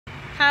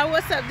Hi,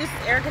 what's up? This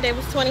is Erica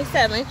Davis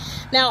 27.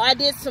 Now, I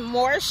did some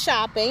more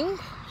shopping,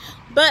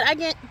 but I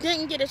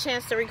didn't get a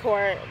chance to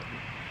record.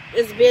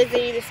 It's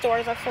busy. The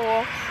stores are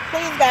full.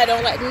 Please, God,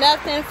 don't let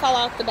nothing fall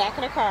out the back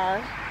of the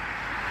car.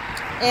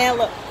 And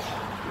look,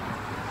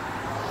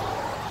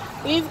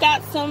 we've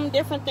got some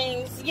different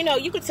things. You know,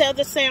 you could tell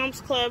the Sam's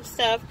Club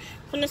stuff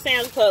from the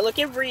Sam's Club. Look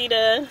at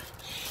Rita.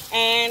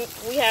 And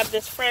we have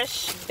this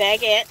fresh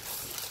baguette.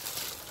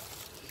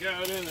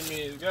 Got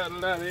enemies. Got a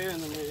lot of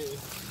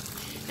enemies.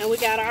 And we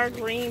got our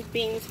green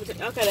beans. Okay,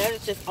 that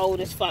is just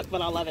old as fuck,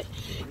 but I love it.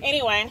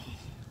 Anyway.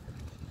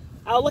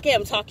 Oh, look at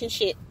him talking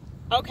shit.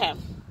 Okay.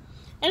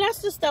 And that's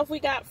the stuff we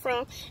got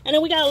from. And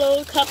then we got a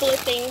little couple of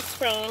things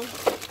from,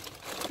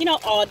 you know,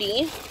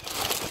 Aldi.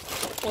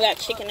 We got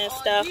chicken and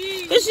stuff.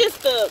 It's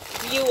just the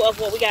view of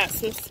what we got.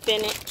 Some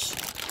spinach.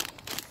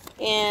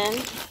 And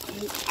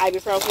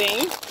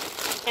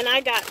ibuprofen. And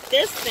I got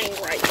this thing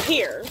right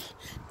here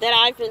that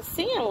I've been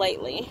seeing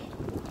lately.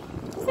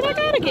 I said, I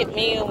gotta get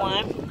me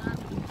one.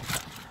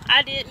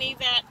 I did need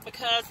that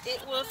because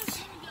it was...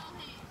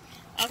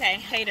 Okay,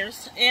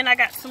 haters. And I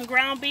got some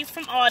ground beef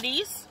from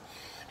Aldi's.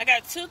 I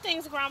got two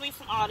things of ground beef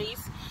from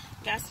Aldi's.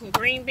 Got some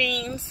green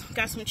beans.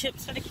 Got some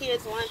chips for the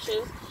kids'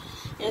 lunches.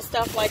 And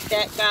stuff like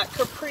that. Got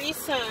Capri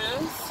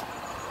Suns.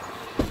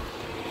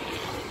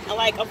 I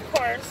like, of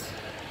course,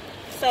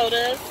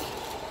 sodas.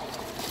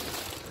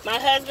 My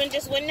husband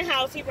just went in the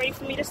house. He ready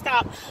for me to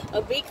stop.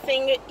 A big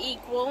thing of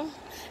Equal.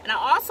 And I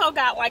also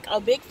got like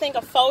a big thing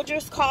of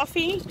Folgers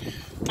coffee.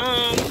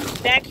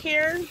 Back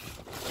here.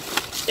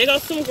 There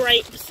goes some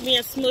grapes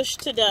being smushed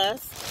to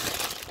dust.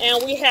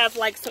 And we have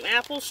like some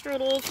apple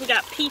strudels. We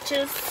got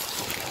peaches.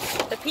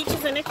 The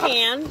peaches in a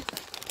can.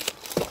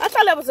 I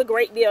thought that was a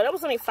great deal. That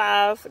was only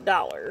 $5.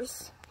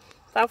 $5.49,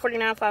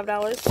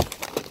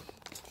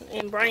 $5.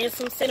 And bring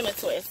some cinnamon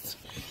twists.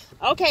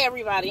 Okay,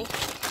 everybody.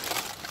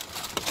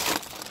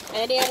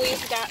 And then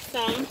we've got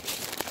some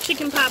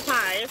chicken pot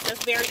pies.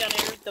 That's buried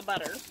under the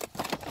butter.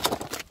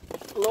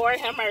 Lord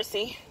have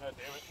mercy. God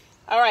damn it.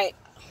 All right.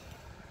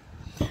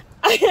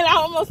 I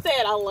almost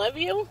said I love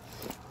you,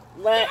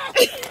 but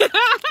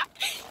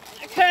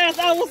because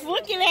I was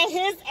looking at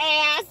his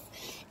ass.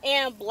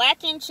 And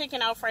blackened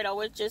chicken Alfredo,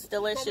 which is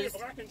delicious.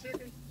 Blackened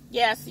chicken?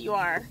 Yes, you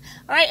are.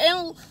 All right,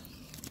 and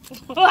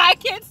I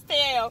can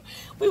still.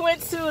 We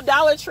went to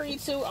Dollar Tree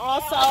too.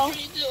 Also,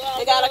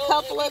 they got a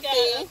couple of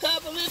things.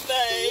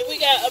 We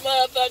got a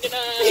motherfucking.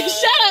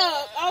 Shut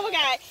up! Oh my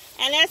god!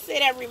 And that's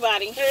it,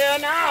 everybody. Hell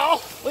no!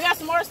 We got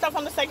some more stuff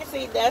on the second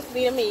seat. That's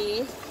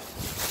me.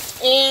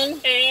 And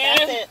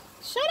that's it.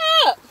 Shut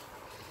up!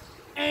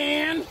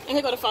 And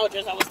here go the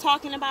Folgers I was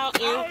talking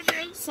about.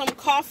 And some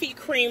coffee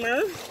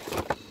creamer.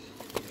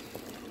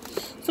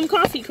 Some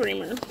coffee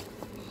creamer.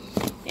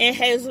 And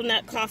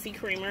hazelnut coffee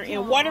creamer.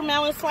 And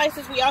watermelon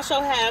slices. We also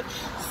have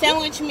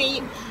sandwich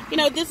meat. You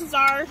know, this is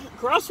our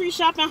grocery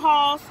shopping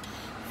hauls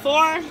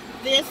for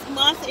this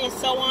month and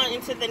so on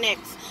into the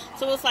next.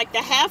 So it's like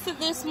the half of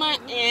this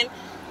month and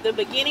the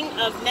beginning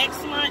of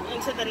next month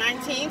into the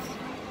 19th.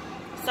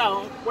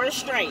 So we're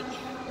straight.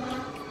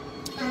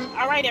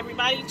 Alright,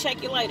 everybody.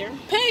 Check you later.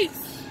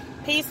 Peace.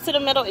 Peace to the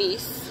Middle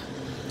East.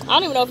 I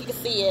don't even know if you can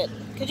see it.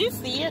 Could you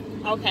see it?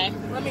 Okay.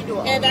 Let me do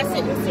it. And that's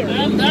it.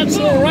 That's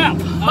a wrap.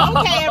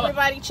 Okay,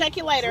 everybody. Check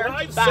you later.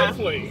 Drive Bye.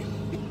 safely.